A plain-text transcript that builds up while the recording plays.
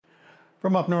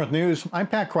From Up North News, I'm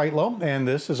Pat Kreitlow, and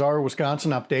this is our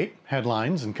Wisconsin Update,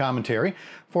 headlines and commentary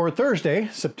for Thursday,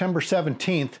 September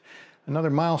 17th, another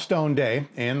milestone day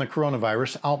in the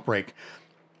coronavirus outbreak.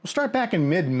 We'll start back in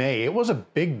mid-May. It was a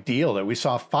big deal that we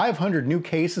saw 500 new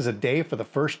cases a day for the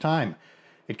first time.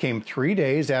 It came 3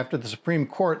 days after the Supreme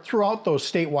Court threw out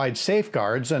those statewide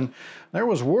safeguards, and there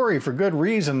was worry for good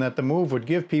reason that the move would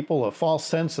give people a false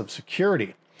sense of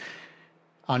security.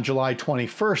 On July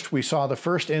 21st, we saw the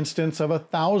first instance of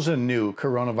 1,000 new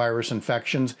coronavirus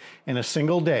infections in a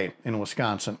single day in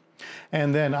Wisconsin.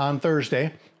 And then on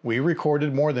Thursday, we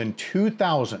recorded more than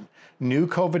 2,000 new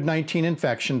COVID-19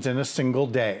 infections in a single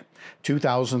day,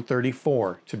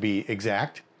 2,034 to be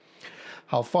exact.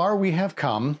 How far we have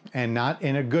come, and not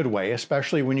in a good way,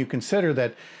 especially when you consider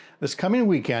that this coming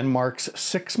weekend marks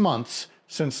 6 months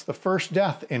since the first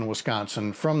death in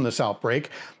Wisconsin from this outbreak,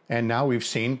 and now we've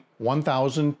seen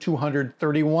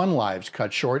 1,231 lives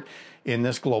cut short in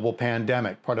this global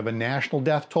pandemic, part of a national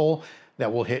death toll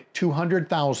that will hit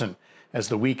 200,000 as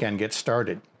the weekend gets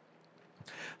started.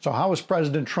 So how is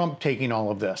President Trump taking all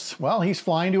of this? Well, he's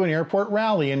flying to an airport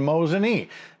rally in Mosinee,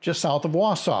 just south of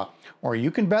Wausau. Or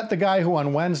you can bet the guy who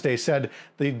on Wednesday said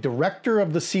the director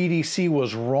of the CDC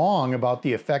was wrong about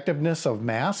the effectiveness of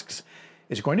masks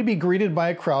is going to be greeted by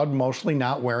a crowd mostly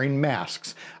not wearing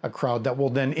masks, a crowd that will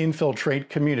then infiltrate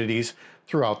communities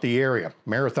throughout the area.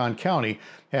 Marathon County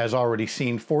has already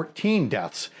seen 14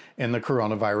 deaths in the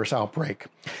coronavirus outbreak.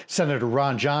 Senator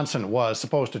Ron Johnson was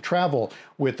supposed to travel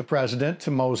with the president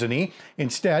to Mosinee.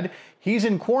 Instead, he's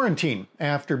in quarantine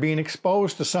after being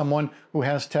exposed to someone who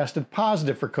has tested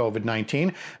positive for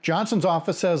COVID-19. Johnson's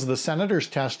office says the senator's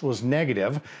test was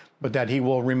negative, but that he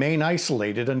will remain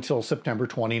isolated until September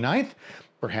 29th.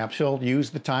 Perhaps he'll use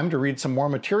the time to read some more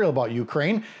material about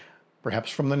Ukraine,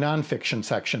 perhaps from the nonfiction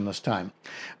section this time.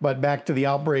 But back to the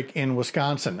outbreak in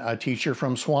Wisconsin. A teacher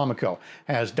from Suamico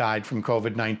has died from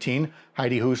COVID-19.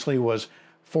 Heidi Housley was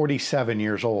 47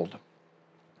 years old.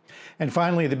 And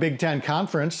finally, the Big Ten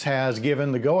Conference has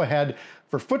given the go-ahead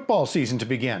for football season to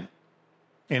begin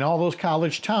in all those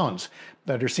college towns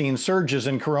that are seeing surges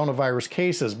in coronavirus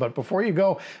cases. But before you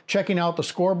go checking out the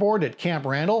scoreboard at Camp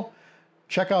Randall,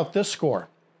 check out this score.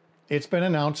 It's been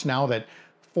announced now that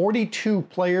 42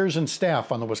 players and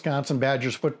staff on the Wisconsin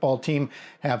Badgers football team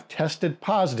have tested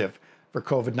positive for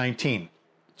COVID-19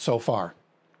 so far.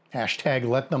 Hashtag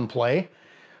let them play.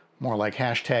 More like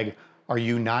hashtag are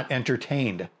you not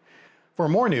entertained? For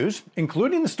more news,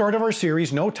 including the start of our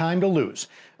series, No Time to Lose,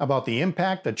 about the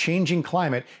impact the changing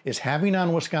climate is having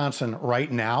on Wisconsin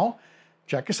right now,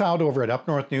 check us out over at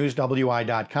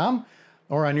upnorthnewswi.com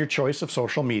or on your choice of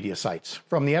social media sites.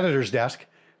 From the editor's desk,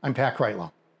 I'm Pat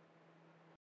Kreitlow.